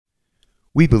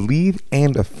We believe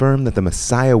and affirm that the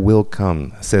Messiah will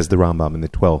come, says the Rambam in the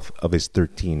 12th of his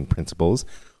 13 principles.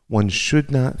 One should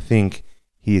not think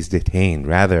he is detained.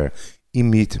 Rather,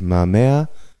 imit mamea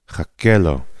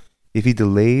chakelo. If he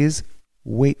delays,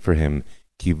 wait for him.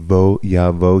 Kivo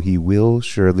yavo, he will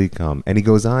surely come. And he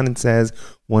goes on and says,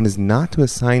 one is not to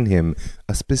assign him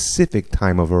a specific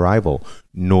time of arrival,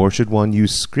 nor should one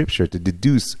use scripture to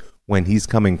deduce when he's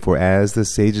coming, for as the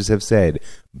sages have said,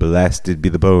 blessed be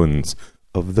the bones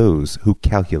of those who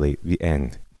calculate the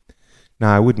end.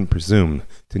 Now, I wouldn't presume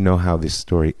to know how this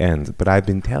story ends, but I've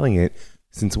been telling it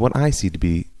since what I see to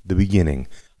be the beginning.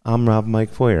 I'm Rav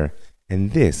Mike Feuer,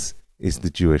 and this is the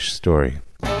Jewish story.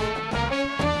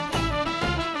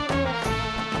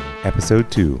 Episode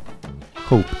 2,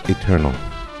 Hope Eternal.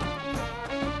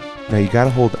 Now you gotta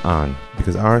hold on,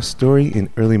 because our story in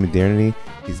early modernity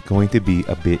is going to be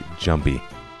a bit jumpy.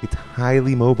 It's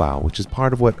highly mobile, which is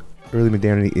part of what early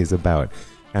modernity is about.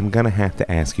 I'm gonna have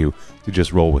to ask you to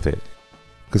just roll with it,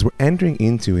 because we're entering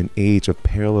into an age of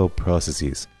parallel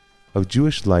processes of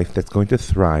Jewish life that's going to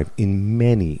thrive in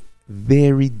many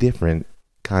very different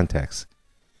contexts.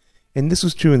 And this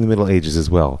was true in the Middle Ages as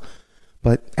well.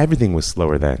 But everything was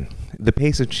slower then. The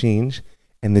pace of change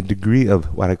and the degree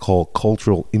of what I call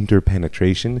cultural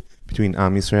interpenetration between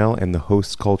Am Yisrael and the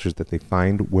host cultures that they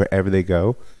find wherever they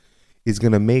go is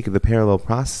going to make the parallel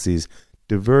processes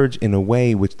diverge in a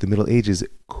way which the Middle Ages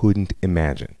couldn't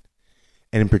imagine.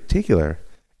 And in particular,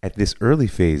 at this early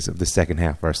phase of the second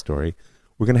half of our story,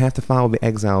 we're going to have to follow the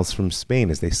exiles from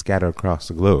Spain as they scatter across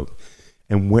the globe.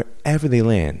 And wherever they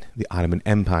land, the Ottoman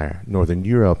Empire, Northern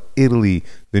Europe, Italy,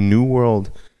 the New World,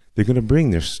 they're going to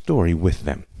bring their story with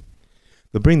them.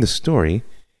 They'll bring the story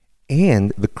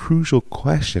and the crucial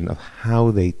question of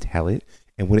how they tell it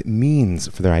and what it means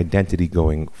for their identity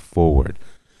going forward.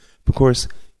 Of course,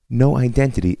 no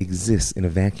identity exists in a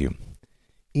vacuum.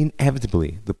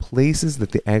 Inevitably, the places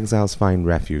that the exiles find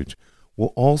refuge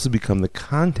will also become the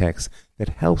context that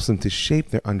helps them to shape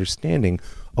their understanding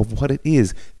of what it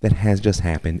is that has just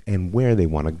happened and where they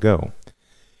want to go.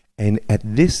 And at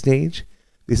this stage,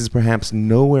 this is perhaps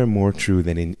nowhere more true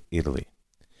than in Italy.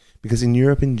 Because in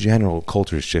Europe in general,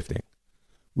 culture is shifting.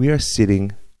 We are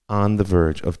sitting on the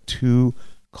verge of two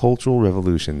cultural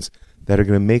revolutions that are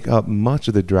going to make up much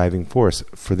of the driving force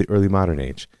for the early modern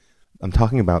age. I'm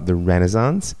talking about the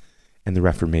Renaissance and the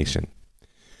Reformation.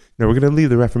 Now, we're going to leave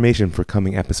the Reformation for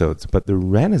coming episodes, but the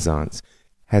Renaissance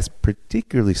has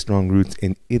particularly strong roots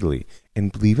in Italy,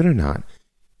 and believe it or not,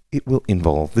 it will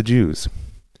involve the Jews.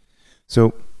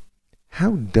 So,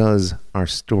 how does our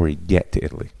story get to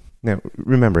Italy? Now,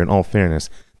 remember, in all fairness,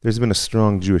 there's been a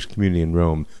strong Jewish community in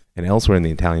Rome and elsewhere in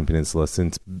the Italian peninsula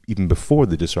since even before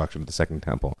the destruction of the Second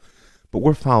Temple. But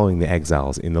we're following the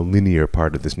exiles in the linear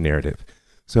part of this narrative.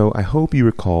 So I hope you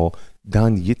recall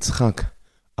Dan Yitzchak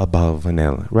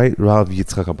Abarbanel, right? Rav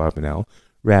Yitzchak Abarbanel,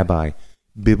 rabbi,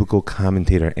 biblical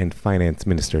commentator, and finance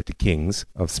minister to kings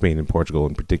of Spain and Portugal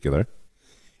in particular.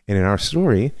 And in our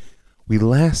story, we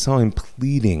last saw him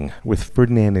pleading with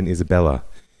Ferdinand and Isabella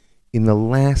in the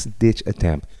last-ditch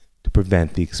attempt to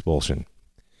prevent the expulsion,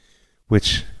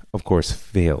 which, of course,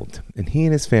 failed. And he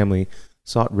and his family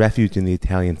sought refuge in the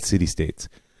Italian city-states,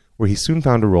 where he soon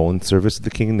found a role in service to the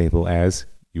king of Naples as,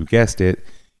 you guessed it,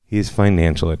 his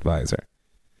financial advisor.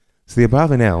 So the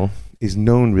Abarbanel is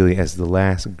known really as the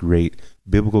last great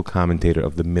biblical commentator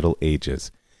of the Middle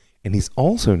Ages, and he's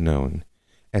also known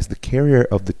as the carrier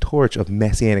of the torch of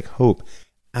messianic hope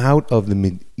out of the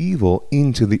medieval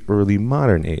into the early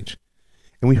modern age.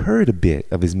 And we heard a bit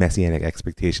of his messianic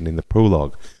expectation in the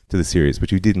prologue to the series,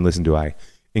 which you didn't listen to. I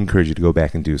encourage you to go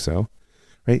back and do so.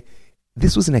 Right?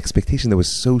 This was an expectation that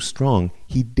was so strong,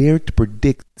 he dared to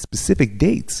predict specific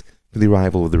dates for the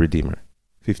arrival of the Redeemer.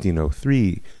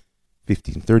 1503,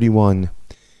 1531.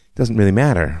 Doesn't really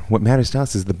matter. What matters to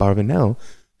us is the Abarbanel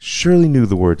surely knew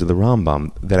the words of the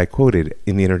Rambam that I quoted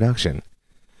in the introduction.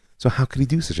 So how could he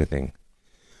do such a thing?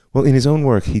 Well, in his own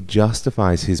work, he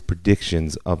justifies his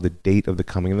predictions of the date of the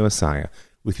coming of the Messiah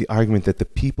with the argument that the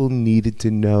people needed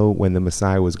to know when the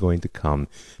Messiah was going to come,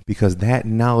 because that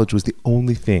knowledge was the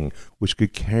only thing which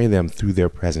could carry them through their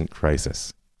present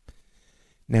crisis.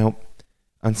 Now,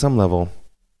 on some level,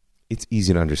 it's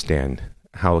easy to understand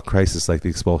how a crisis like the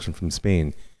expulsion from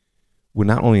Spain would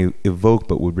not only evoke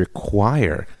but would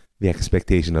require the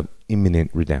expectation of imminent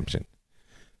redemption.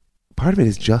 Part of it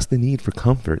is just the need for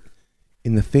comfort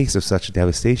in the face of such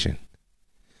devastation.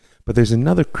 But there's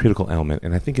another critical element,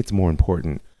 and I think it's more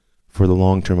important for the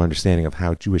long-term understanding of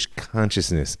how Jewish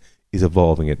consciousness is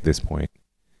evolving at this point.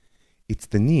 It's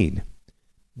the need,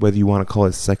 whether you want to call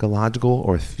it psychological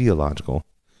or theological,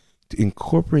 to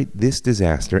incorporate this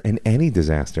disaster and any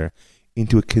disaster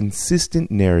into a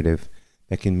consistent narrative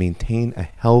that can maintain a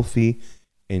healthy,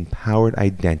 empowered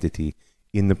identity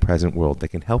in the present world that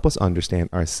can help us understand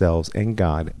ourselves and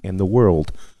God and the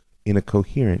world in a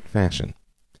coherent fashion.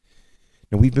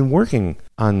 Now, we've been working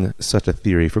on such a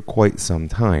theory for quite some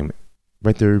time.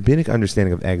 Right, the rabbinic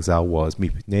understanding of exile was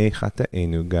mipnei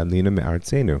chata'enu galinu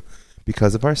me'artzenu.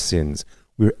 Because of our sins,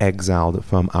 we were exiled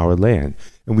from our land.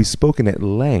 And we've spoken at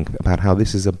length about how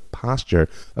this is a posture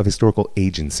of historical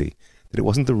agency, that it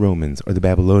wasn't the Romans or the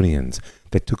Babylonians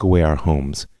that took away our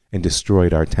homes and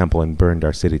destroyed our temple and burned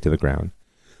our city to the ground,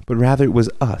 but rather it was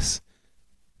us,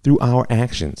 through our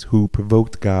actions, who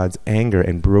provoked God's anger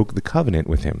and broke the covenant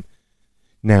with him.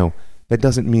 Now, that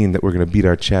doesn't mean that we're going to beat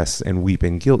our chests and weep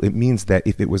in guilt. It means that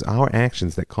if it was our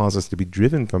actions that caused us to be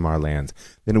driven from our lands,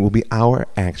 then it will be our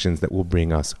actions that will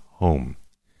bring us home.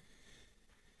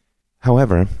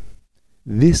 However,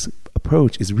 this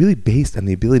approach is really based on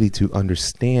the ability to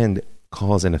understand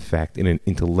cause and effect in an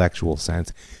intellectual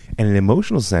sense, and an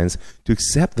emotional sense to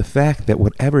accept the fact that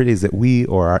whatever it is that we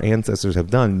or our ancestors have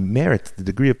done merits the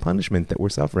degree of punishment that we're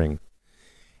suffering.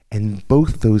 And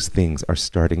both those things are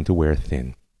starting to wear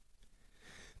thin.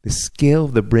 The scale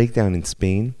of the breakdown in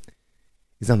Spain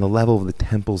is on the level of the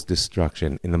temple's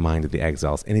destruction in the mind of the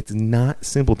exiles, and it's not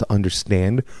simple to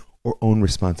understand or own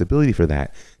responsibility for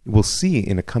that. We'll see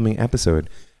in a coming episode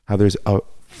how there's a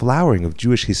flowering of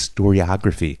Jewish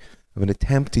historiography, of an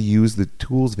attempt to use the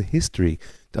tools of history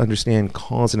to understand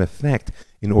cause and effect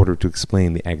in order to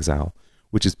explain the exile,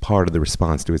 which is part of the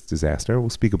response to its disaster. We'll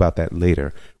speak about that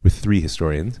later with 3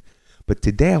 historians. But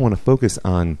today I want to focus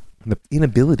on the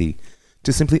inability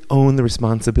to simply own the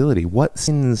responsibility. What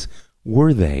sins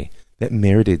were they that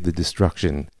merited the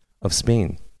destruction of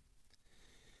Spain?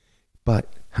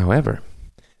 But, however,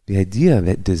 the idea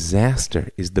that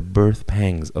disaster is the birth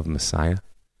pangs of Messiah,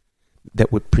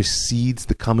 that what precedes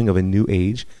the coming of a new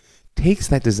age, takes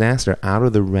that disaster out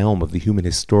of the realm of the human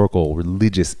historical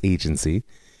religious agency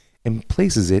and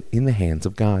places it in the hands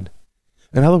of God.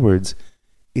 In other words,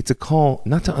 it's a call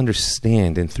not to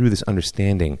understand and through this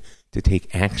understanding to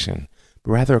take action,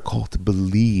 but rather a call to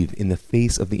believe in the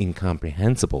face of the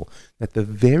incomprehensible that the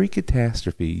very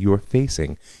catastrophe you are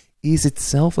facing is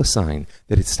itself a sign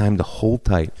that it's time to hold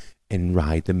tight and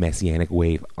ride the messianic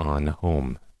wave on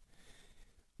home.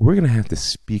 We're going to have to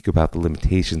speak about the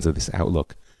limitations of this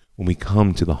outlook when we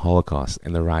come to the Holocaust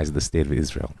and the rise of the State of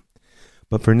Israel.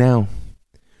 But for now,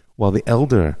 while the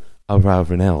elder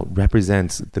Abravanel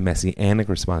represents the messianic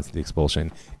response to the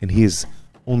expulsion, and he is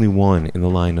only one in the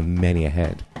line of many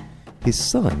ahead, his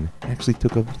son actually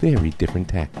took a very different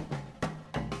tack.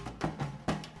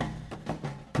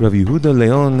 Rav Yehuda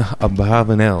Leon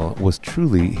Abravanel was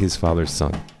truly his father's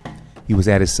son. He was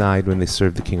at his side when they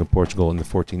served the King of Portugal in the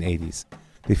 1480s.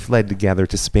 They fled together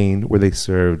to Spain, where they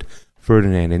served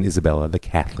Ferdinand and Isabella, the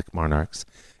Catholic monarchs,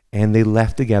 and they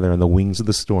left together on the wings of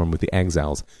the storm with the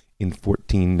exiles in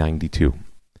 1492.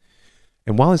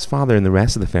 And while his father and the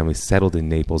rest of the family settled in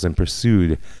Naples and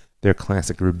pursued their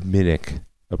classic rabbinic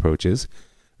approaches,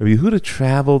 Rabbi Yehuda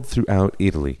traveled throughout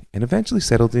Italy and eventually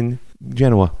settled in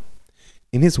Genoa.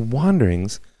 In his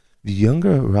wanderings, the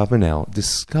younger Ravanel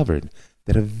discovered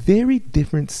that a very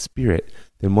different spirit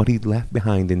than what he'd left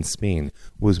behind in Spain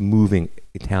was moving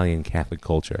Italian Catholic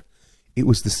culture. It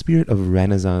was the spirit of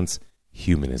Renaissance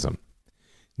humanism.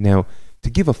 Now, to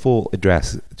give a full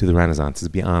address to the Renaissance is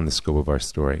beyond the scope of our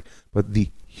story, but the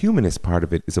humanist part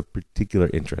of it is of particular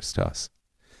interest to us.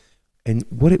 And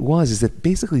what it was is that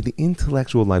basically the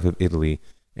intellectual life of Italy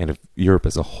and of Europe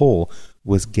as a whole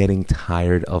was getting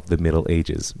tired of the Middle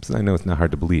Ages. So I know it's not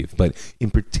hard to believe, but in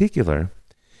particular,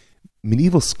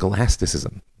 medieval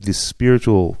scholasticism, this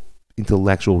spiritual,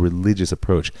 intellectual, religious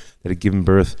approach that had given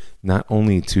birth not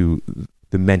only to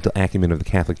the mental acumen of the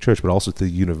Catholic Church, but also to the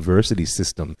university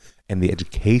system and the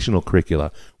educational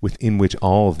curricula within which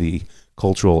all of the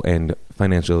cultural and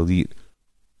financial elite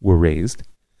were raised.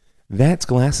 That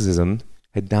scholasticism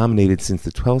had dominated since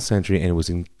the 12th century, and it was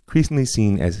increasingly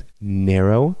seen as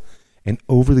narrow and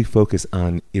overly focused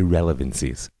on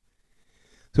irrelevancies.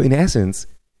 So in essence,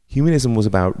 humanism was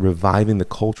about reviving the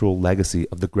cultural legacy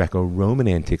of the Greco-Roman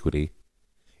antiquity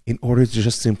in order to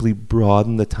just simply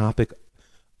broaden the topic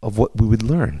of what we would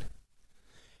learn.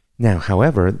 Now,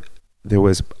 however, there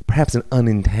was perhaps an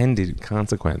unintended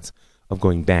consequence of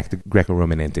going back to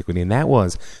Greco-Roman antiquity, and that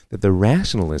was that the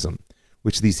rationalism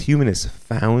which these humanists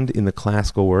found in the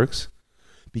classical works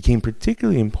became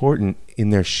particularly important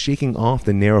in their shaking off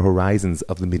the narrow horizons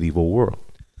of the medieval world.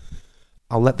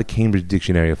 I'll let the Cambridge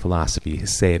Dictionary of Philosophy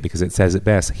say it because it says it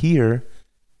best. Here,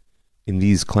 in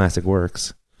these classic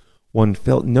works, One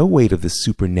felt no weight of the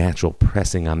supernatural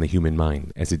pressing on the human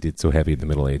mind, as it did so heavy in the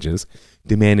Middle Ages,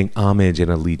 demanding homage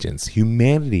and allegiance.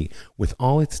 Humanity, with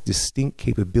all its distinct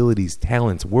capabilities,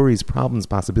 talents, worries, problems,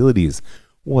 possibilities,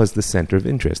 was the center of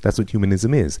interest. That's what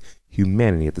humanism is.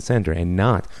 Humanity at the center, and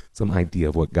not some idea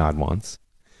of what God wants.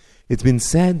 It's been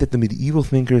said that the medieval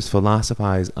thinkers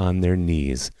philosophized on their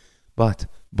knees, but,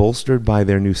 bolstered by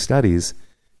their new studies,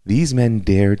 these men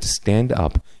dared to stand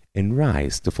up and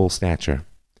rise to full stature.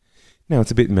 Now,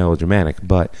 it's a bit melodramatic,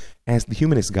 but as the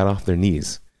humanists got off their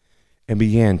knees and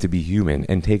began to be human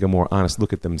and take a more honest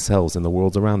look at themselves and the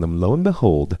worlds around them, lo and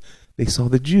behold, they saw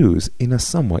the Jews in a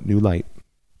somewhat new light.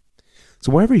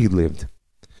 So wherever he lived,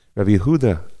 Rabbi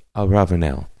Yehuda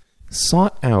Abravanel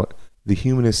sought out the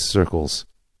humanist circles,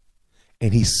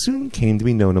 and he soon came to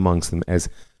be known amongst them as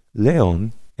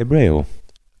Leon Hebreo,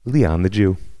 Leon the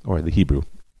Jew, or the Hebrew,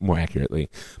 more accurately.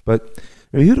 But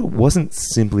Rabbi Yehuda wasn't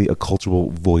simply a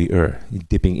cultural voyeur,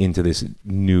 dipping into this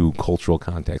new cultural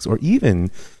context, or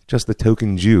even just the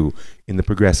token Jew in the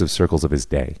progressive circles of his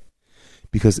day.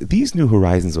 Because these new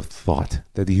horizons of thought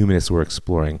that the humanists were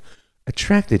exploring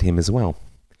attracted him as well.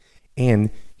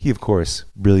 And he, of course,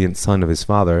 brilliant son of his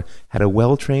father, had a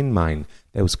well-trained mind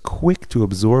that was quick to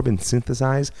absorb and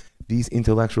synthesize these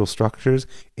intellectual structures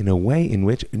in a way in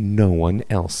which no one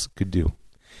else could do.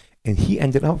 And he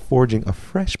ended up forging a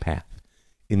fresh path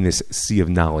in this sea of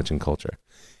knowledge and culture.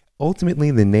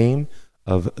 Ultimately, the name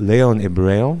of Leon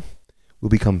Hebreo will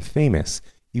become famous,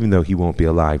 even though he won't be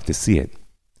alive to see it.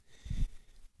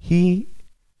 He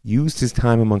used his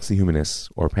time amongst the humanists,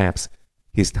 or perhaps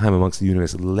his time amongst the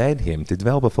humanists led him to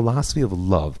develop a philosophy of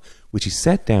love, which he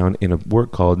set down in a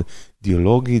work called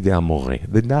Dialogi d'Amore,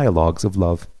 the Dialogues of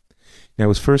Love. Now, it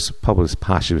was first published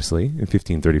posthumously in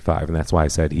 1535, and that's why I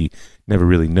said he never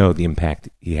really knew the impact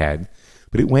he had.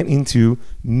 But it went into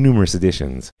numerous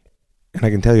editions. And I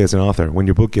can tell you as an author, when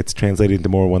your book gets translated into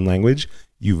more than one language,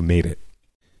 you've made it.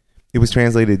 It was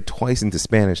translated twice into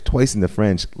Spanish, twice into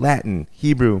French, Latin,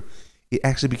 Hebrew. It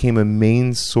actually became a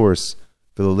main source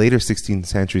for the later 16th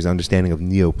century's understanding of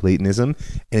Neoplatonism,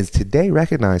 and is today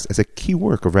recognized as a key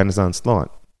work of Renaissance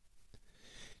thought.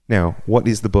 Now, what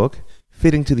is the book?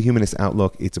 Fitting to the humanist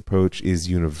outlook, its approach is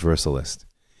universalist.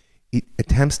 It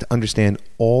attempts to understand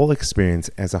all experience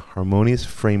as a harmonious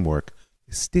framework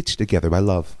stitched together by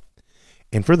love.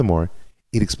 And furthermore,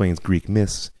 it explains Greek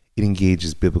myths, it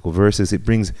engages biblical verses, it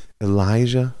brings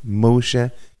Elijah,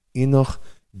 Moshe, Enoch,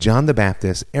 John the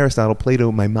Baptist, Aristotle, Plato,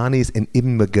 Maimonides, and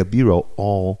Ibn Gabiro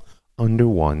all under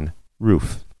one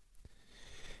roof.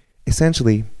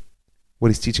 Essentially, what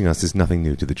he's teaching us is nothing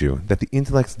new to the Jew, that the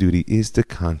intellect's duty is to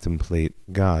contemplate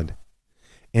God.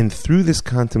 And through this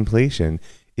contemplation,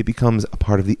 it becomes a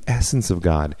part of the essence of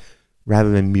God,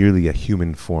 rather than merely a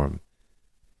human form.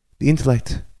 The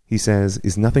intellect, he says,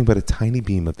 is nothing but a tiny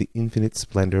beam of the infinite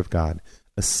splendor of God,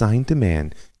 assigned to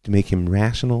man to make him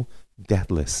rational,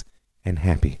 deathless, and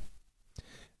happy.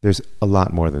 There's a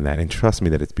lot more than that, and trust me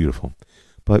that it's beautiful.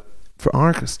 But for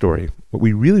our story, what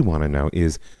we really want to know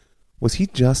is, was he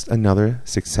just another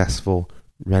successful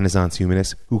Renaissance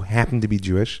humanist who happened to be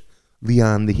Jewish,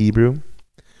 Leon the Hebrew?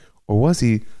 Or was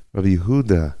he Rabbi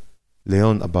Yehuda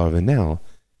Leon Abravanel,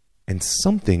 and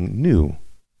something new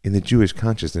in the Jewish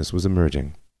consciousness was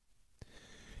emerging?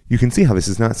 You can see how this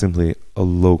is not simply a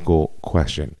local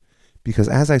question, because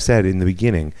as I said in the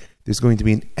beginning, there's going to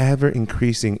be an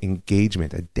ever-increasing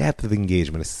engagement, a depth of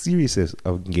engagement, a seriousness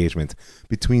of engagement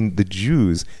between the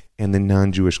Jews and the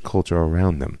non-Jewish culture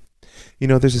around them. You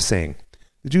know, there's a saying,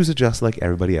 the Jews are just like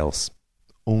everybody else,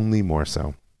 only more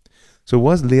so. So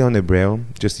was Leon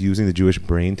Hebreo just using the Jewish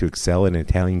brain to excel in an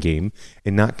Italian game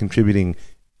and not contributing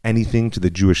anything to the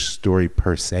Jewish story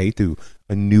per se, to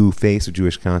a new face of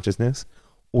Jewish consciousness?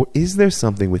 Or is there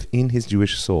something within his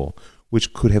Jewish soul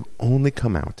which could have only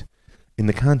come out in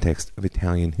the context of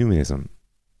Italian humanism?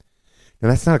 Now,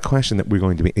 that's not a question that we're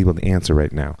going to be able to answer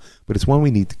right now, but it's one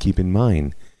we need to keep in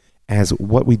mind, as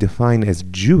what we define as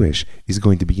Jewish is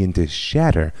going to begin to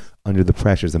shatter under the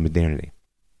pressures of modernity.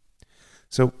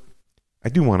 So, I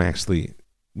do want to actually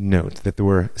note that there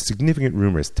were significant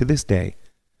rumors to this day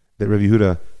that Rabbi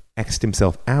Yehuda X'd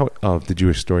himself out of the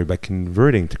Jewish story by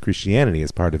converting to Christianity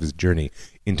as part of his journey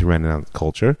into Renaissance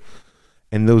culture.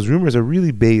 And those rumors are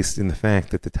really based in the fact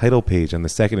that the title page on the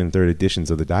second and third editions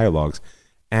of the Dialogues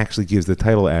actually gives the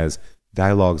title as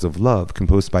Dialogues of Love,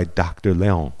 composed by Dr.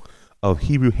 Leon, of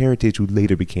Hebrew heritage who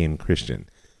later became Christian.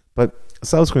 But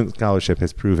subsequent scholarship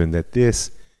has proven that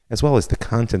this, as well as the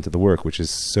content of the work, which is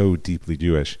so deeply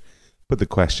Jewish, put the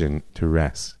question to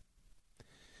rest.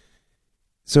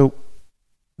 So,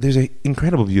 there's an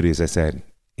incredible beauty, as I said,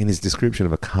 in his description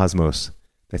of a cosmos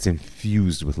that's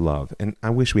infused with love. And I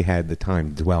wish we had the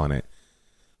time to dwell on it.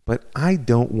 But I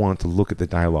don't want to look at the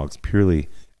dialogues purely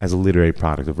as a literary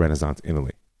product of Renaissance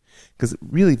Italy. Because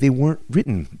really, they weren't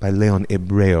written by Leon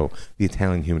Ebreo, the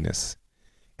Italian humanist.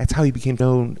 That's how he became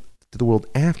known to the world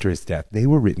after his death. They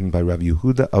were written by Rav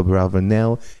Yehuda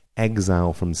Abravanel,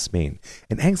 exile from Spain.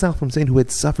 An exile from Spain who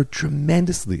had suffered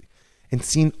tremendously and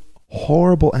seen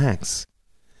horrible acts.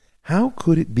 How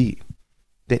could it be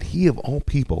that he, of all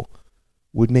people,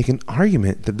 would make an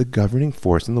argument that the governing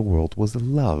force in the world was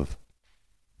love?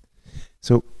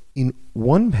 So, in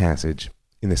one passage,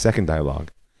 in the second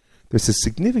dialogue, there's a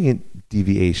significant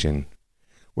deviation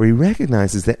where he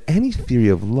recognizes that any theory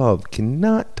of love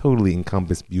cannot totally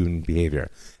encompass human behavior.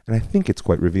 And I think it's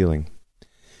quite revealing.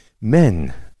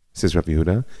 Men, says Rav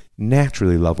Yehuda,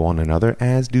 naturally love one another,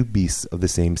 as do beasts of the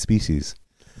same species.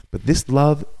 But this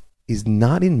love is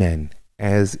not in men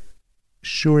as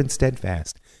sure and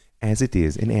steadfast as it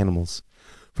is in animals.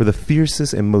 For the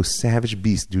fiercest and most savage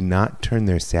beasts do not turn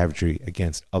their savagery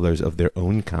against others of their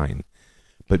own kind.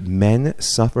 But men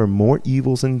suffer more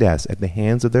evils and deaths at the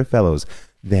hands of their fellows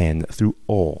than through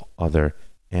all other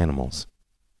animals.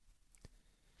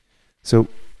 So,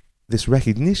 this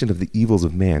recognition of the evils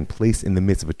of man placed in the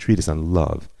midst of a treatise on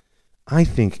love, I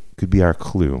think could be our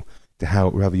clue to how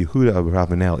Rav Yehuda of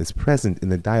Ravanel is present in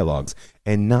the dialogues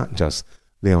and not just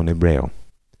Leon Ebreo.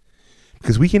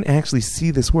 Because we can actually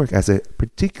see this work as a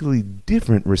particularly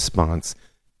different response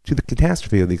to the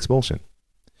catastrophe of the expulsion.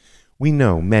 We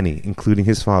know many, including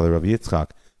his father, Rav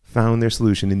Yitzchak, found their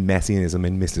solution in Messianism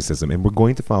and mysticism, and we're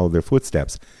going to follow their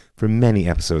footsteps for many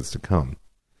episodes to come.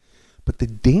 But the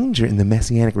danger in the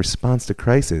Messianic response to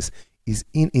crisis is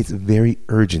in its very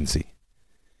urgency,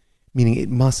 meaning it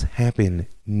must happen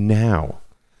now.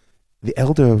 The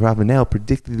elder of Ravanel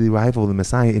predicted the arrival of the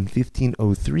Messiah in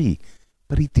 1503,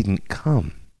 but he didn't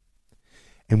come.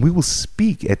 And we will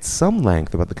speak at some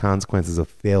length about the consequences of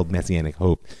failed Messianic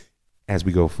hope as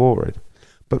we go forward.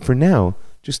 But for now,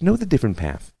 just know the different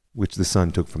path which the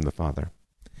Son took from the Father.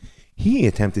 He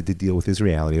attempted to deal with his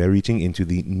reality by reaching into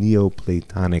the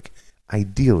Neoplatonic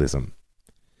idealism.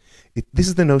 This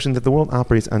is the notion that the world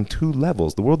operates on two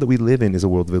levels. The world that we live in is a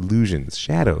world of illusions,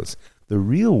 shadows. The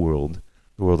real world,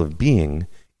 the world of being,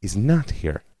 is not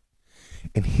here.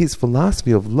 And his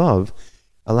philosophy of love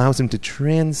allows him to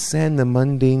transcend the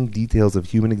mundane details of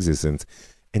human existence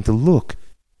and to look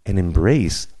and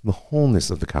embrace the wholeness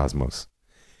of the cosmos.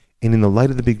 And in the light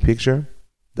of the big picture,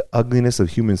 the ugliness of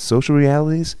human social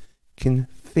realities can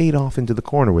fade off into the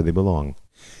corner where they belong.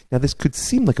 Now, this could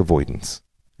seem like avoidance.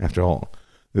 After all,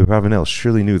 Ravanel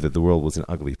surely knew that the world was an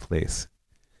ugly place.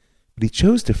 But he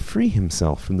chose to free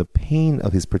himself from the pain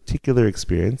of his particular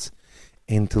experience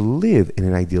and to live in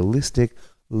an idealistic,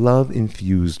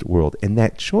 love-infused world. And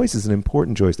that choice is an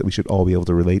important choice that we should all be able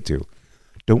to relate to.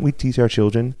 Don't we teach our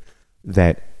children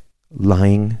that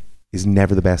lying is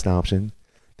never the best option?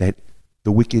 That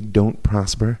the wicked don't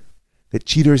prosper? That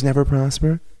cheaters never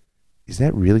prosper? Is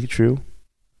that really true?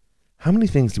 How many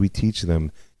things do we teach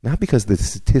them, not because the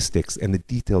statistics and the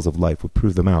details of life would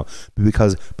prove them out, but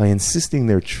because by insisting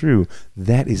they're true,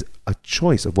 that is a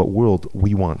choice of what world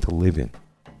we want to live in?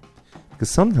 Because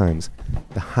sometimes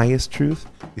the highest truth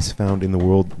is found in the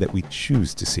world that we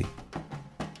choose to see.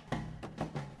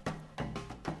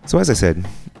 So as I said,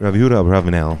 Rav Yehuda of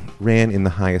Ravanel ran in the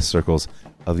highest circles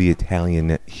of the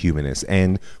Italian humanists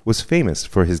and was famous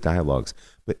for his dialogues.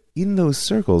 But in those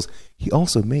circles, he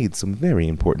also made some very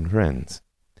important friends.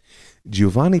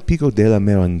 Giovanni Pico della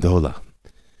Mirandola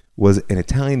was an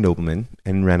Italian nobleman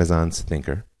and Renaissance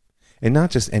thinker, and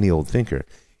not just any old thinker.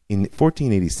 In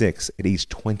 1486, at age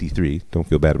 23, don't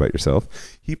feel bad about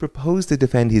yourself, he proposed to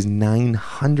defend his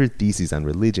 900 theses on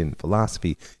religion,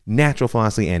 philosophy, natural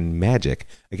philosophy, and magic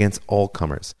against all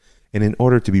comers. And in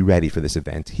order to be ready for this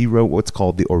event, he wrote what's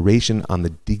called the Oration on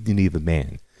the Dignity of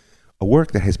Man, a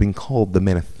work that has been called the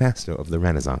Manifesto of the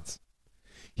Renaissance.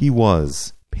 He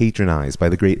was patronized by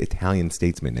the great Italian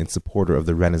statesman and supporter of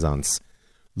the Renaissance,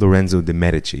 Lorenzo de'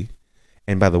 Medici.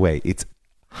 And by the way, it's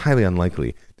highly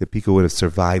unlikely that Pico would have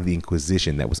survived the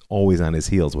Inquisition that was always on his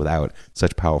heels without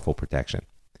such powerful protection.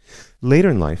 Later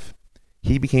in life,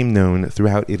 he became known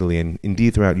throughout Italy and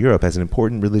indeed throughout Europe as an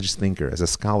important religious thinker, as a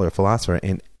scholar, philosopher,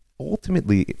 and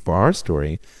ultimately, for our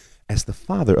story, as the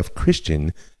father of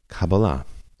Christian Kabbalah.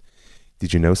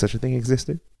 Did you know such a thing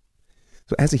existed?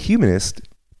 So as a humanist,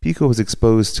 Pico was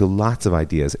exposed to lots of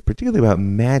ideas, particularly about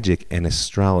magic and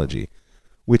astrology,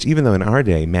 which even though in our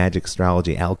day, magic,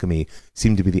 astrology, alchemy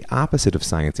seemed to be the opposite of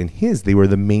science, in his, they were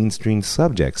the mainstream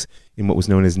subjects in what was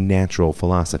known as natural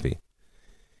philosophy.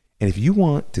 And if you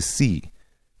want to see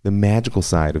the magical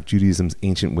side of Judaism's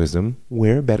ancient wisdom,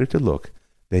 where better to look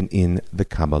than in the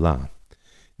Kabbalah?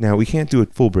 Now, we can't do a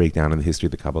full breakdown of the history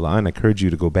of the Kabbalah, and I encourage you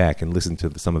to go back and listen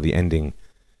to some of the ending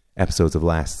episodes of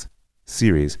last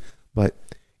series, but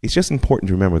it's just important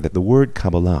to remember that the word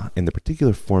Kabbalah and the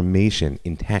particular formation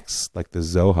in texts like the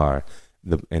Zohar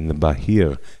and the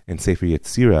Bahir and Sefer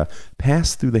Yetzirah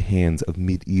passed through the hands of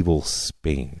medieval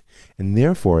Spain, and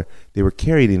therefore they were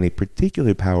carried in a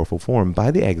particularly powerful form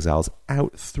by the exiles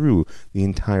out through the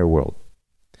entire world.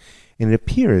 And it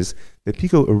appears that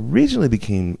Pico originally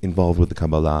became involved with the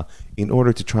Kabbalah in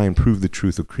order to try and prove the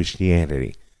truth of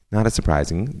Christianity. Not as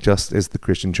surprising, just as the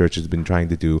Christian church has been trying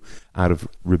to do out of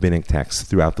rabbinic texts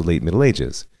throughout the late Middle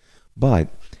Ages. But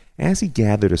as he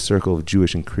gathered a circle of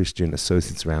Jewish and Christian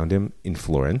associates around him in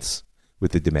Florence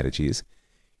with the de Medicis,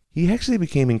 he actually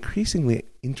became increasingly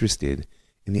interested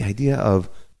in the idea of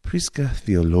Prisca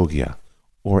Theologia,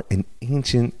 or an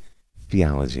ancient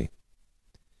theology.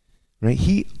 Right?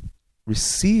 He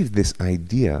received this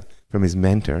idea from his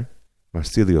mentor,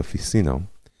 Marsilio Ficino,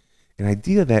 an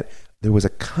idea that there was a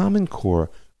common core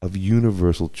of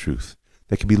universal truth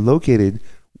that could be located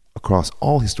across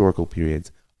all historical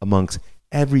periods amongst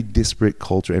every disparate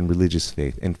culture and religious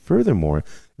faith, and furthermore,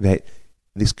 that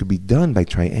this could be done by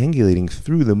triangulating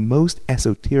through the most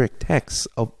esoteric texts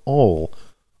of all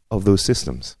of those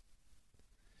systems.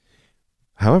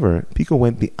 However, Pico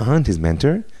went beyond his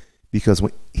mentor because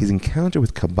his encounter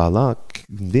with Kabbalah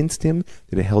convinced him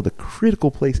that it held a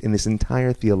critical place in this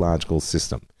entire theological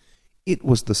system. It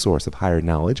was the source of higher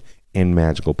knowledge and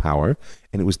magical power,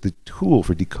 and it was the tool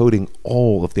for decoding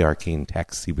all of the arcane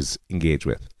texts he was engaged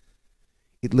with.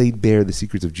 It laid bare the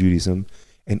secrets of Judaism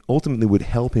and ultimately would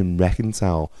help him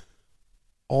reconcile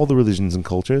all the religions and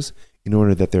cultures in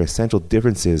order that their essential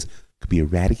differences could be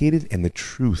eradicated and the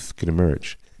truth could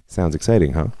emerge. Sounds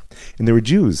exciting, huh? And there were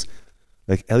Jews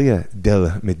like Elia del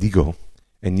Medigo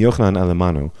and Yochanan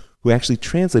Alemano who actually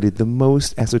translated the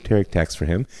most esoteric texts for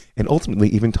him and ultimately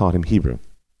even taught him Hebrew.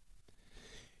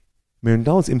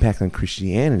 Mirandola's impact on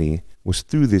Christianity was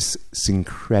through this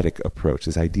syncretic approach,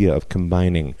 this idea of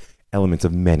combining elements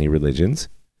of many religions,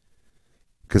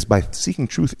 because by seeking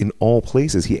truth in all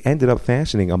places, he ended up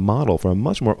fashioning a model for a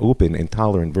much more open and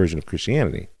tolerant version of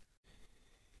Christianity.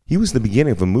 He was the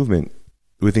beginning of a movement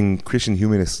within Christian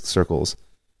humanist circles,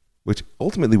 which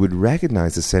ultimately would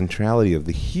recognize the centrality of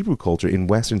the Hebrew culture in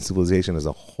Western civilization as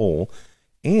a whole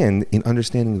and in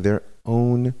understanding their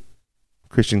own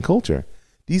Christian culture.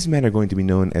 These men are going to be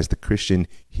known as the Christian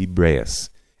Hebraeus,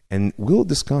 and we'll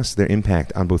discuss their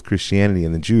impact on both Christianity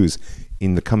and the Jews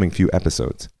in the coming few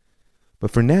episodes.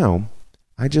 But for now,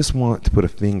 I just want to put a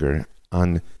finger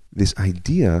on this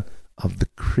idea of the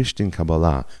Christian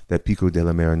Kabbalah that Pico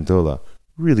della Mirandola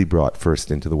really brought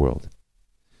first into the world.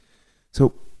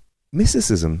 So,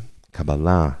 mysticism,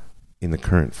 Kabbalah, in the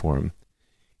current form,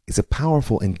 is a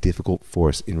powerful and difficult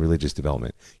force in religious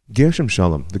development. Gershom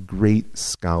Scholem, the great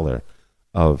scholar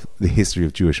of the history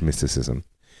of Jewish mysticism,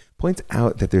 points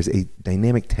out that there's a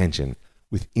dynamic tension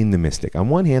within the mystic. On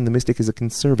one hand, the mystic is a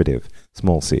conservative,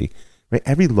 small c. Right?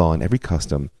 Every law and every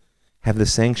custom have the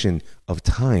sanction of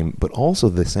time, but also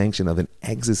the sanction of an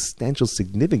existential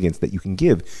significance that you can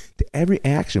give to every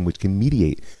action which can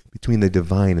mediate between the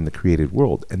divine and the created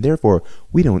world, and therefore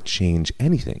we don't change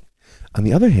anything. On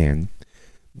the other hand,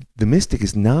 the mystic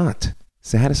is not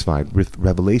satisfied with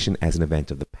revelation as an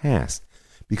event of the past,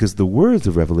 because the words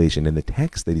of revelation in the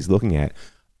text that he's looking at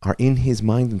are in his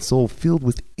mind and soul filled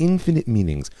with infinite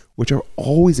meanings, which are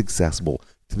always accessible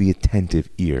to the attentive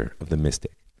ear of the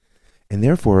mystic. And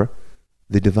therefore,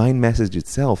 the divine message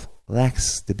itself lacks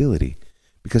stability,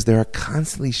 because there are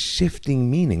constantly shifting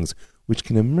meanings which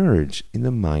can emerge in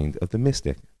the mind of the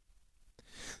mystic.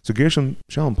 So Gershom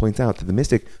Scholem points out that the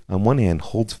mystic, on one hand,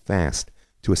 holds fast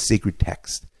to a sacred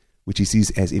text, which he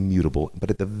sees as immutable,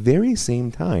 but at the very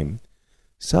same time,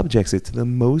 subjects it to the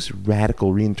most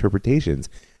radical reinterpretations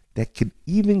that could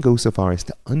even go so far as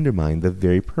to undermine the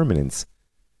very permanence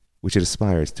which it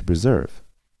aspires to preserve.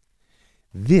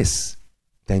 This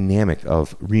dynamic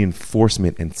of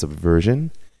reinforcement and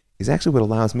subversion is actually what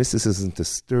allows mysticism to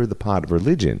stir the pot of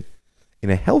religion in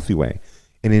a healthy way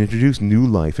and introduce new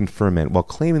life and ferment while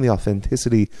claiming the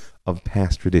authenticity of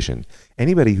past tradition.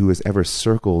 Anybody who has ever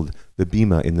circled the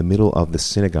bima in the middle of the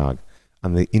synagogue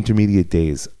on the intermediate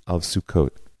days of Sukkot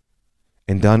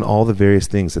and done all the various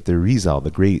things that the Rizal,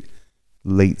 the great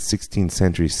late 16th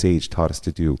century sage, taught us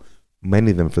to do,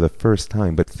 many of them for the first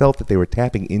time, but felt that they were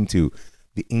tapping into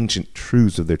the ancient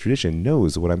truths of their tradition,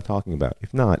 knows what I'm talking about.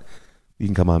 If not, you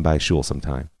can come on by shul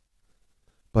sometime.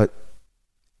 But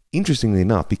interestingly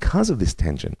enough, because of this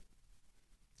tension,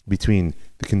 between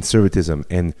the conservatism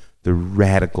and the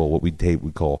radical, what we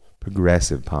call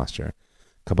progressive posture.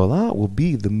 Kabbalah will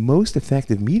be the most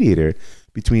effective mediator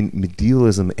between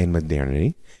medievalism and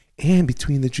modernity, and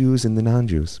between the Jews and the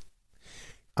non-Jews.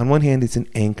 On one hand, it's an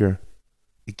anchor.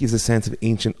 It gives a sense of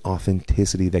ancient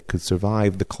authenticity that could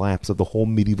survive the collapse of the whole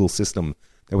medieval system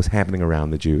that was happening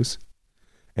around the Jews.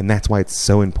 And that's why it's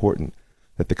so important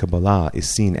that the Kabbalah is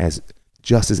seen as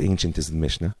just as ancient as the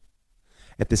Mishnah.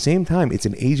 At the same time, it's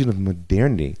an agent of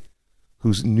modernity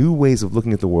whose new ways of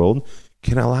looking at the world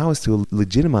can allow us to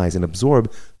legitimize and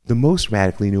absorb the most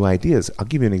radically new ideas. I'll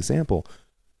give you an example.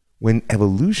 When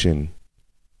evolution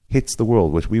hits the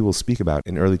world, which we will speak about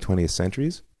in early 20th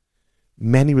centuries,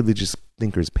 many religious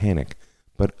thinkers panic,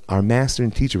 but our master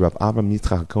and teacher, Rav Avraham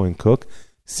Yitzchak Cohen Cook,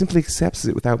 simply accepts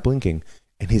it without blinking.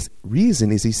 And his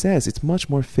reason is, he says, it's much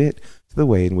more fit to the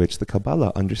way in which the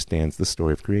Kabbalah understands the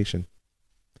story of creation.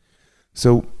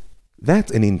 So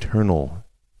that's an internal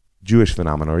Jewish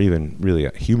phenomenon, or even really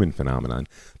a human phenomenon.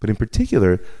 But in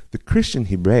particular, the Christian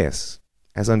Hebraeus,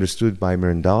 as understood by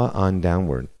Merendala on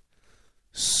downward,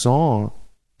 saw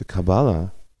the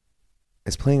Kabbalah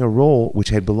as playing a role which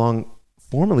had belonged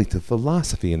formerly to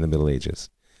philosophy in the Middle Ages.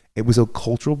 It was a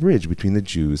cultural bridge between the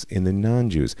Jews and the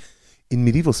non-Jews. In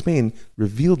medieval Spain,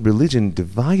 revealed religion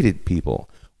divided people,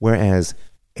 whereas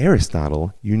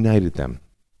Aristotle united them.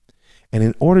 And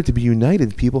in order to be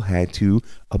united, people had to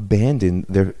abandon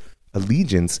their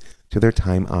allegiance to their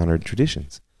time-honored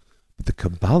traditions. But the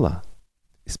Kabbalah,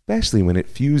 especially when it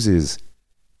fuses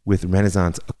with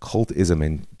Renaissance occultism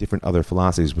and different other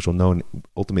philosophies, which are known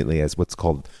ultimately as what's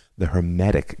called the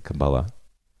Hermetic Kabbalah,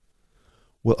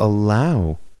 will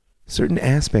allow certain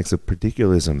aspects of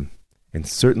particularism and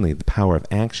certainly the power of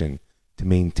action to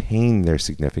maintain their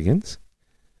significance,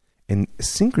 and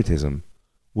syncretism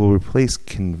will replace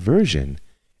conversion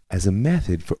as a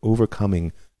method for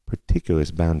overcoming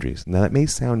particularist boundaries. Now that may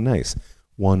sound nice,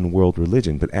 one world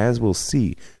religion, but as we'll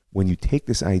see, when you take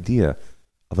this idea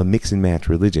of a mix and match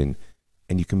religion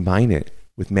and you combine it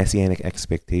with messianic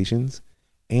expectations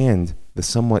and the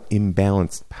somewhat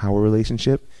imbalanced power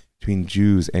relationship between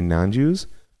Jews and non-Jews,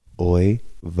 oy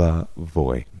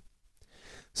vavoy.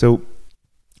 So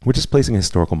we're just placing a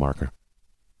historical marker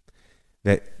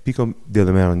that Pico de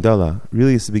la Mirandola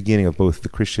really is the beginning of both the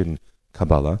Christian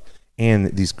Kabbalah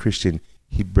and these Christian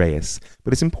Hebraeus.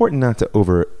 But it's important not to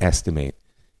overestimate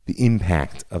the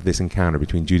impact of this encounter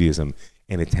between Judaism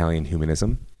and Italian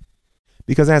humanism.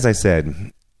 Because as I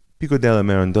said, Pico de la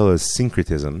Mirandola's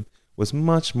syncretism was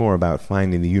much more about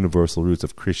finding the universal roots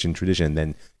of Christian tradition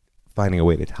than finding a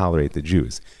way to tolerate the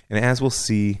Jews. And as we'll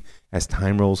see as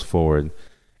time rolls forward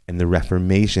and the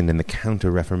Reformation and the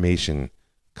Counter-Reformation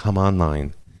come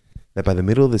online, that by the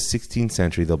middle of the 16th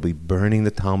century they'll be burning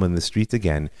the Talmud in the streets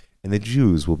again, and the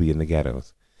Jews will be in the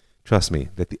ghettos. Trust me,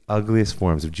 that the ugliest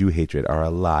forms of Jew hatred are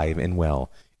alive and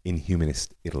well in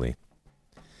humanist Italy.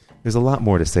 There's a lot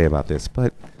more to say about this,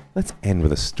 but let's end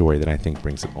with a story that I think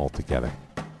brings it all together.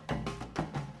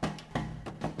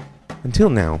 Until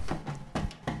now,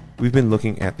 we've been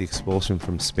looking at the expulsion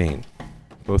from Spain,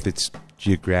 both its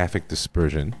geographic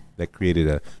dispersion that created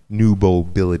a new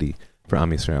mobility for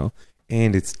Am Yisrael,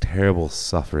 and its terrible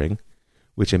suffering,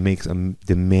 which makes a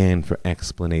demand for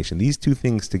explanation. These two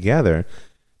things together,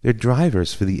 they're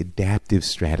drivers for the adaptive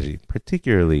strategy,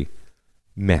 particularly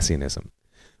messianism.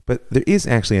 But there is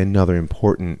actually another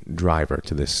important driver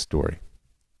to this story.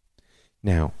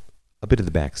 Now, a bit of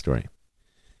the backstory.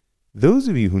 Those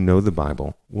of you who know the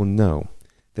Bible will know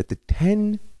that the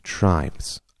 10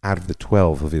 tribes out of the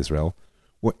 12 of Israel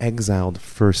were exiled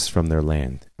first from their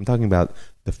land. I'm talking about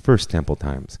the First Temple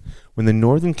times, when the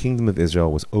northern kingdom of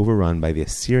Israel was overrun by the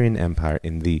Assyrian Empire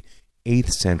in the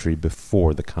 8th century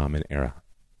before the Common Era.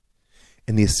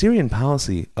 And the Assyrian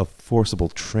policy of forcible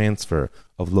transfer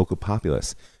of local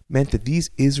populace meant that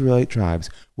these Israelite tribes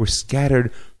were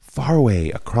scattered far away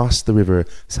across the river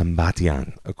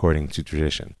Sambatian, according to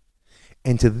tradition.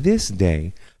 And to this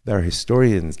day, there are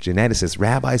historians, geneticists,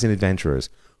 rabbis, and adventurers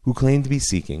who claim to be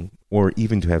seeking, or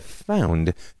even to have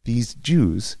found, these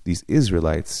Jews, these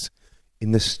Israelites,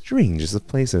 in the strangest of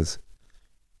places.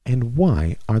 And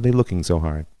why are they looking so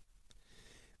hard?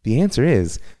 The answer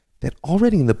is that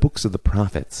already in the books of the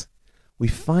prophets, we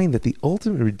find that the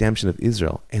ultimate redemption of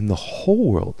Israel and the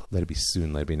whole world, let it be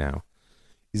soon, let it be now,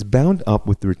 is bound up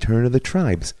with the return of the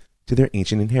tribes to their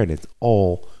ancient inheritance,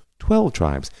 all 12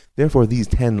 tribes. Therefore, these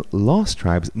 10 lost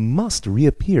tribes must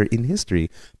reappear in history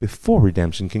before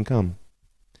redemption can come.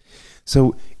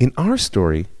 So, in our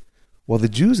story, while the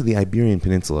Jews of the Iberian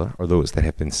Peninsula, or those that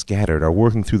have been scattered, are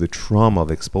working through the trauma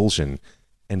of expulsion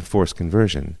and forced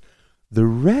conversion, the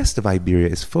rest of Iberia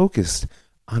is focused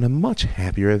on a much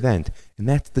happier event, and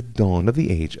that's the dawn of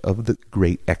the age of the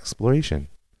Great Exploration.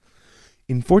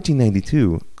 In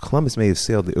 1492, Columbus may have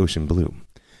sailed the ocean blue,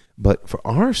 but for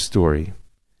our story,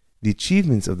 the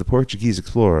achievements of the Portuguese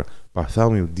explorer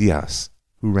Bartholomew Dias,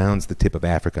 who rounds the tip of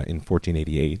Africa in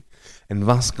 1488, and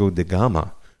Vasco da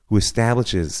Gama, who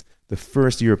establishes the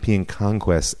first European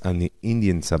conquests on the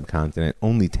Indian subcontinent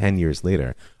only 10 years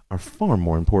later, are far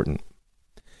more important.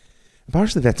 And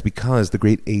partially that's because the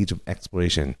great age of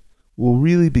exploration will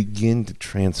really begin to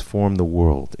transform the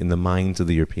world in the minds of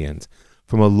the Europeans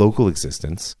from a local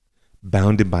existence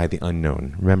bounded by the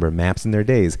unknown. Remember, maps in their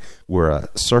days were a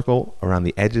circle around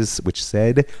the edges which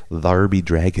said, "There be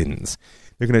dragons."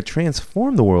 They're going to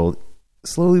transform the world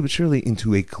slowly but surely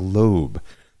into a globe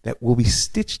that will be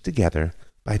stitched together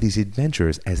by these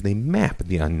adventurers as they map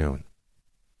the unknown.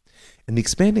 And the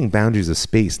expanding boundaries of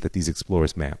space that these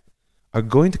explorers map are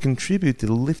going to contribute to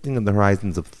the lifting of the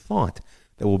horizons of thought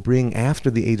that will bring, after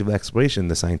the age of exploration,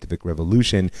 the scientific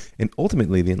revolution and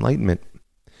ultimately the Enlightenment.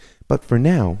 But for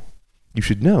now, you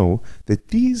should know that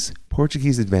these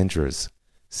Portuguese adventurers,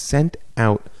 sent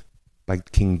out by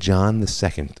King John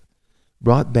II,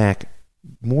 brought back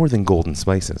more than golden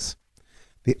spices.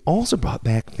 They also brought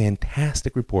back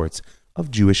fantastic reports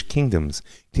of Jewish kingdoms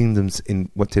in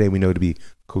what today we know to be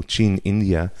Cochin,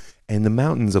 India, and the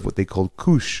mountains of what they called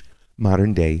Kush,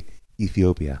 modern-day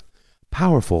Ethiopia.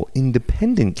 Powerful,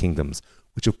 independent kingdoms,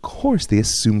 which of course they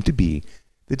assumed to be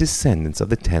the descendants of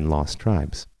the 10 lost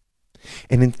tribes.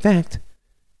 And in fact,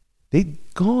 they'd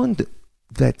gone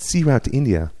that sea route to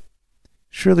India,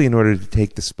 surely in order to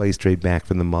take the spice trade back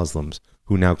from the Muslims,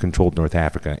 who now controlled North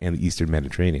Africa and the eastern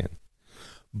Mediterranean.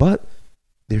 But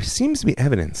there seems to be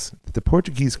evidence that the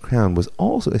Portuguese crown was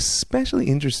also especially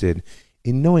interested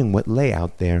in knowing what lay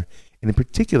out there, and in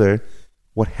particular,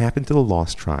 what happened to the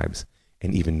lost tribes,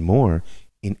 and even more,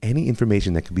 in any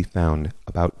information that could be found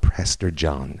about Prester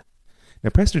John. Now,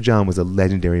 Prester John was a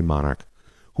legendary monarch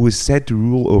who was said to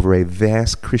rule over a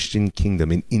vast Christian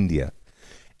kingdom in India.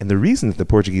 And the reason that the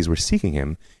Portuguese were seeking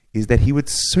him is that he would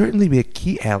certainly be a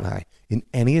key ally in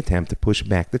any attempt to push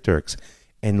back the Turks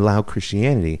and allow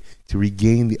Christianity to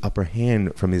regain the upper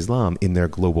hand from Islam in their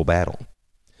global battle.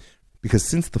 Because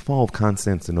since the fall of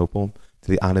Constantinople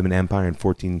to the Ottoman Empire in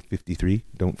 1453,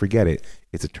 don't forget it,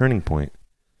 it's a turning point.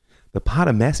 The pot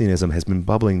of Messianism has been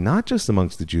bubbling not just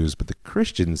amongst the Jews, but the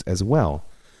Christians as well.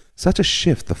 Such a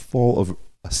shift, the fall of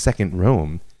a second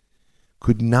Rome,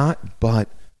 could not but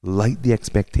light the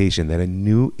expectation that a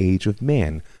new age of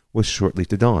man was shortly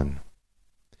to dawn.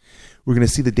 We're going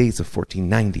to see the dates of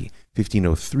 1490,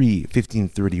 1503,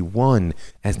 1531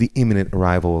 as the imminent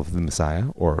arrival of the Messiah,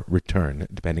 or return,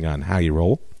 depending on how you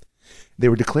roll. They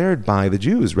were declared by the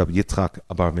Jews, Rabbi Yitzchak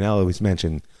Abarbanel, always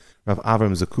mentioned, Rav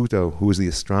Avram Zacuto, who was the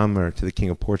astronomer to the king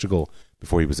of Portugal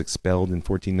before he was expelled in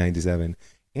 1497,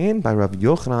 and by Rav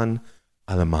Yochanan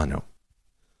Alamano.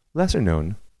 Lesser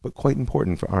known, but quite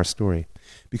important for our story,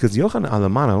 because Yochanan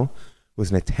Alamano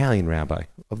was an Italian rabbi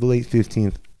of the late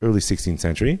 15th, early 16th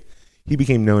century. He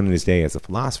became known in his day as a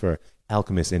philosopher,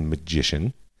 alchemist, and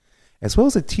magician, as well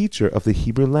as a teacher of the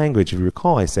Hebrew language. If you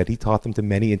recall, I said he taught them to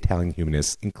many Italian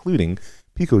humanists, including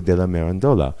Pico della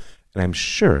Mirandola, and I'm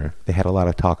sure they had a lot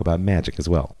of talk about magic as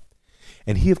well.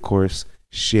 And he, of course,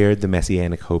 shared the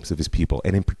messianic hopes of his people,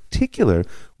 and in particular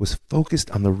was focused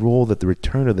on the role that the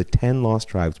return of the 10 lost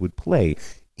tribes would play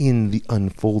in the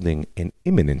unfolding and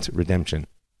imminent redemption.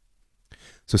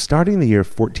 So starting in the year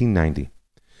 1490,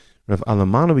 Rav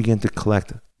Alamano began to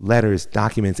collect letters,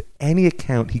 documents, any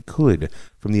account he could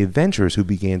from the adventurers who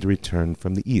began to return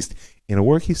from the east in a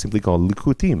work he simply called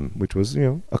Likutim, which was,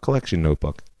 a collection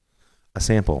notebook. A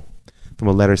sample from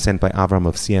a letter sent by Avram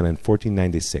of Siena in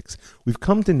 1496. We've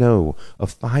come to know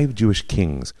of 5 Jewish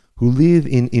kings who live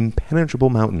in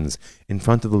impenetrable mountains in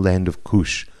front of the land of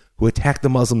Kush, who attack the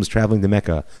Muslims traveling to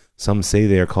Mecca. Some say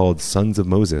they are called sons of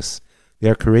Moses. They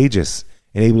are courageous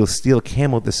and able to steal a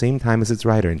camel at the same time as its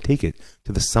rider and take it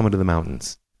to the summit of the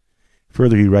mountains.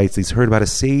 Further, he writes, he's heard about a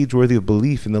sage worthy of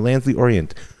belief in the lands of the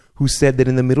Orient, who said that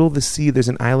in the middle of the sea there's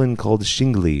an island called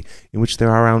Shingli, in which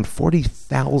there are around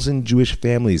 40,000 Jewish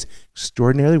families,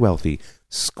 extraordinarily wealthy,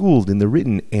 schooled in the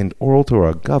written and oral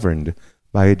Torah, governed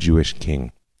by a Jewish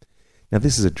king. Now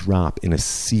this is a drop in a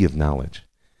sea of knowledge.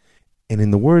 And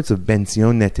in the words of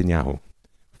Ben-Zion Netanyahu,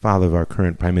 father of our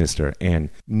current prime minister and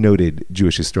noted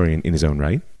Jewish historian in his own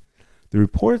right, the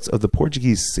reports of the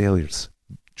Portuguese sailors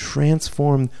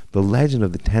transformed the legend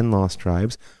of the 10 lost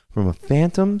tribes from a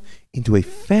phantom into a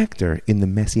factor in the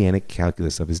messianic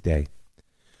calculus of his day.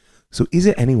 So is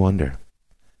it any wonder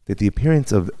that the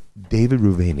appearance of David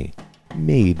Ruveni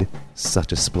made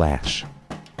such a splash?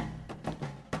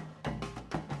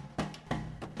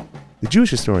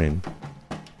 Jewish historian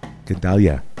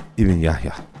Gedalia ibn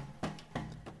Yahya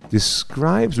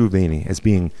describes Reuveni as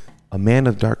being a man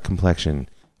of dark complexion,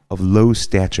 of low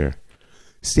stature,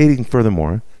 stating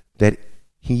furthermore that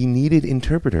he needed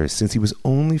interpreters since he was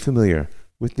only familiar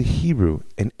with the Hebrew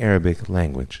and Arabic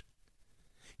language.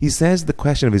 He says the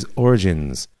question of his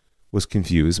origins was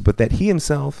confused, but that he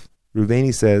himself,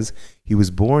 Reuveni says, he was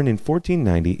born in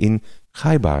 1490 in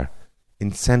Khaybar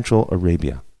in Central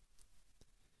Arabia.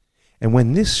 And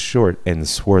when this short and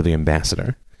swarthy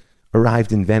ambassador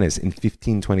arrived in Venice in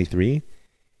 1523,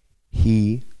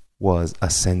 he was a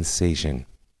sensation.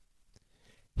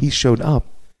 He showed up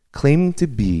claiming to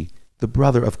be the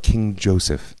brother of King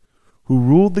Joseph, who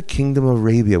ruled the kingdom of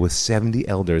Arabia with 70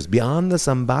 elders beyond the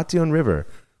Sambation River,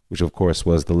 which of course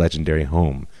was the legendary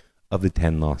home of the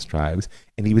 10 lost tribes,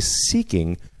 and he was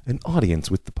seeking an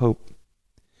audience with the Pope.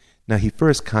 Now he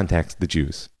first contacts the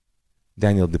Jews.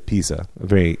 Daniel de Pisa, a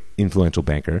very influential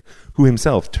banker, who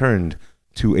himself turned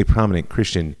to a prominent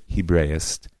Christian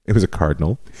Hebraist. It was a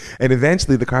cardinal. And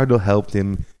eventually the cardinal helped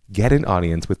him get an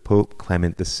audience with Pope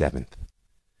Clement VII.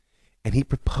 And he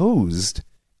proposed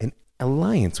an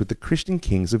alliance with the Christian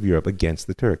kings of Europe against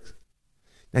the Turks.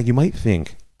 Now you might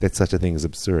think that such a thing is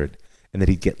absurd and that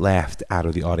he'd get laughed out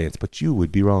of the audience, but you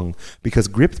would be wrong, because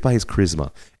gripped by his charisma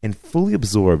and fully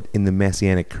absorbed in the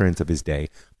messianic currents of his day,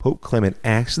 Pope Clement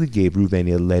actually gave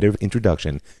Reuveni a letter of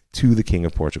introduction to the King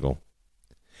of Portugal.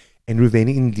 And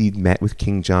Reuveni indeed met with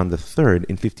King John III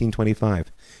in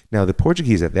 1525. Now, the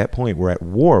Portuguese at that point were at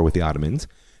war with the Ottomans,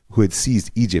 who had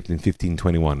seized Egypt in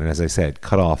 1521, and as I said,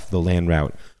 cut off the land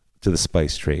route to the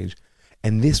spice trade.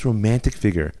 And this romantic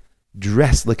figure,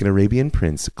 dressed like an Arabian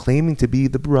prince, claiming to be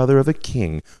the brother of a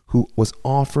king who was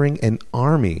offering an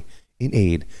army in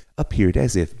aid, appeared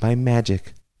as if by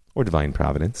magic or divine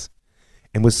providence,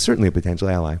 and was certainly a potential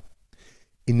ally.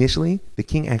 Initially, the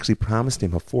king actually promised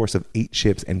him a force of 8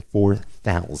 ships and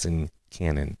 4,000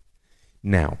 cannon.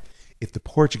 Now, if the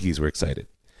Portuguese were excited,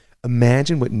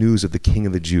 imagine what news of the King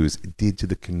of the Jews did to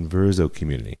the Converso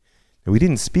community. Now, we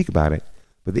didn't speak about it,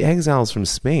 but the exiles from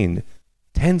Spain,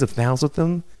 tens of thousands of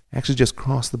them, actually just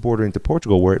crossed the border into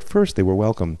Portugal, where at first they were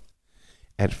welcome.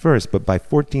 At first, but by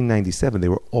 1497, they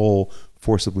were all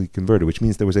forcibly converted, which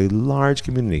means there was a large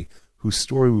community whose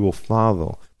story we will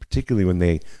follow, particularly when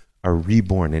they are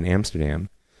reborn in Amsterdam.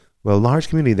 Well, a large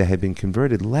community that had been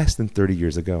converted less than 30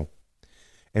 years ago.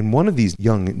 And one of these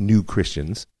young new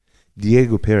Christians,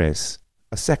 Diego Perez,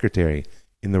 a secretary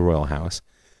in the royal house,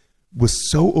 was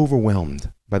so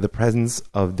overwhelmed by the presence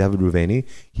of David Reuveni,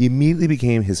 he immediately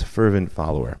became his fervent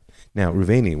follower. Now,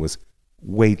 Reuveni was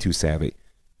way too savvy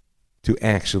to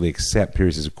actually accept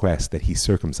Perez's request that he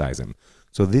circumcise him.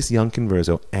 So this young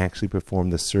converso actually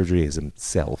performed the surgery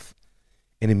himself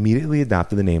and immediately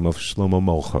adopted the name of Shlomo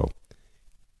Molcho,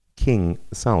 King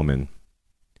Solomon.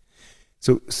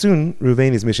 So soon,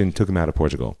 Reuveni's mission took him out of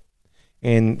Portugal.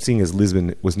 And seeing as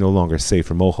Lisbon was no longer safe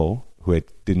for Molcho, who had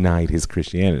denied his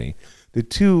Christianity, the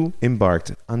two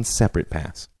embarked on separate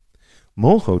paths.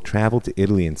 Molcho traveled to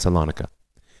Italy and Salonika,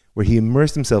 where he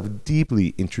immersed himself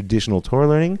deeply in traditional Torah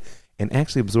learning and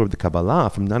actually absorbed the Kabbalah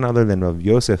from none other than Rav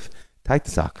Yosef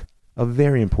Taitsak, a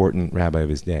very important rabbi of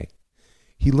his day.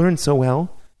 He learned so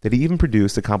well that he even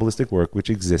produced a Kabbalistic work which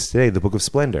exists today, the Book of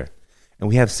Splendor. And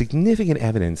we have significant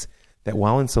evidence that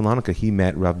while in Salonika he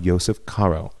met Rav Yosef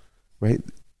Karo, right,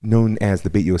 known as the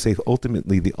Beit Yosef,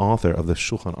 ultimately the author of the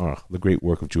Shulchan Aruch, the great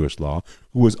work of Jewish law,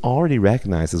 who was already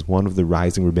recognized as one of the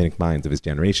rising rabbinic minds of his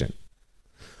generation.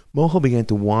 Molcho began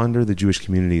to wander the Jewish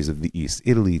communities of the East,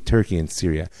 Italy, Turkey, and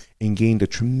Syria, and gained a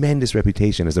tremendous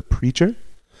reputation as a preacher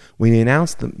when he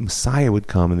announced that Messiah would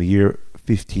come in the year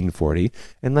 1540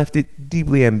 and left it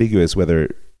deeply ambiguous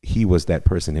whether he was that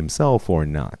person himself or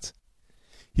not.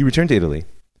 He returned to Italy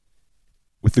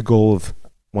with the goal of,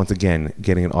 once again,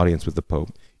 getting an audience with the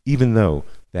Pope, even though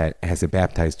that as a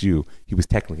baptized Jew, he was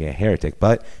technically a heretic.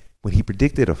 But when he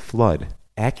predicted a flood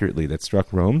accurately that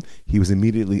struck Rome, he was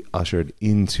immediately ushered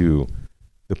into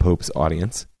the Pope's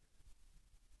audience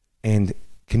and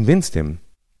convinced him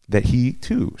that he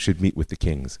too should meet with the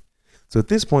kings. So at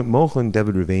this point, Molcho and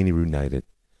David Reuveni reunited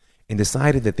and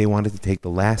decided that they wanted to take the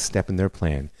last step in their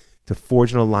plan to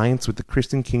forge an alliance with the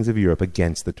Christian kings of Europe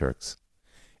against the Turks.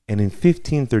 And in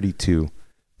 1532,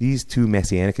 these two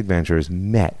messianic adventurers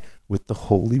met with the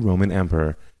Holy Roman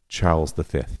Emperor Charles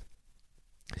V.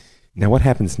 Now what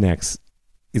happens next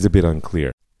is a bit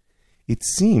unclear. It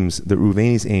seems that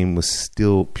Reuveni's aim was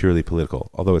still purely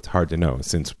political, although it's hard to know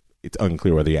since it's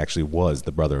unclear whether he actually was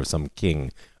the brother of some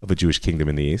king of a Jewish kingdom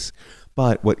in the East.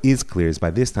 But what is clear is by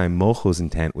this time Molcho's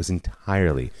intent was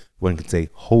entirely, one could say,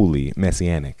 wholly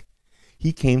messianic.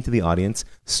 He came to the audience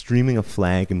streaming a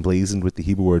flag emblazoned with the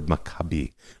Hebrew word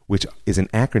Maccabi, which is an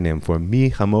acronym for Mi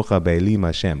Chamocha Be'elim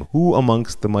Hashem, who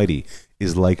amongst the mighty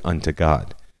is like unto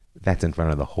God. That's in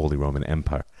front of the Holy Roman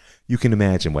Empire. You can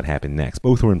imagine what happened next.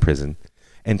 Both were in prison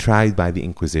and tried by the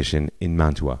Inquisition in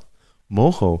Mantua.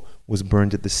 Mojo was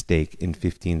burned at the stake in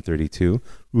 1532.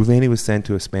 Ruveni was sent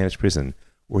to a Spanish prison,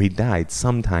 where he died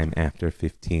sometime after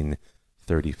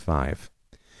 1535.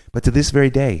 But to this very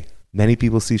day, many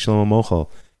people see Shlomo Mojo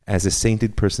as a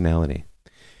sainted personality.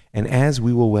 And as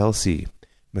we will well see,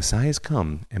 Messiahs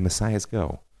come and Messiahs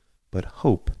go, but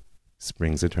hope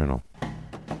springs eternal. I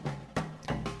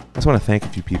just want to thank a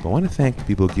few people. I want to thank the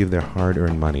people who give their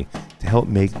hard-earned money to help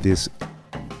make this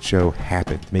show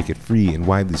happen, to make it free and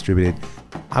widely distributed.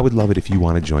 I would love it if you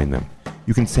want to join them.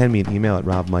 You can send me an email at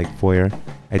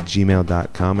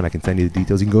robmikefoyer@gmail.com and I can send you the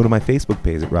details. You can go to my Facebook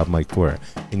page at robmikefoyer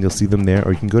and you'll see them there,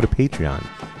 or you can go to Patreon,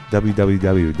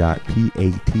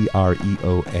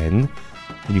 www.patreon,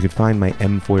 and you can find my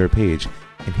M Foyer page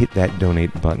and hit that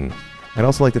donate button. I'd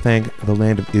also like to thank the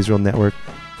Land of Israel Network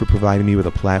for providing me with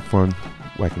a platform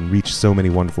where I can reach so many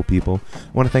wonderful people.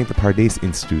 I want to thank the Pardes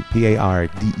Institute,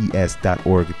 pardes.org.il,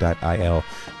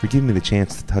 for giving me the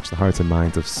chance to touch the hearts and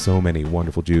minds of so many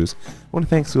wonderful Jews. I want to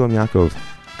thank Sulam Yaakov,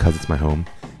 because it's my home.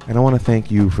 And I want to thank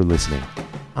you for listening.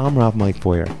 I'm Rav Mike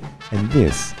Foyer, and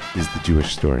this is The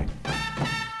Jewish Story.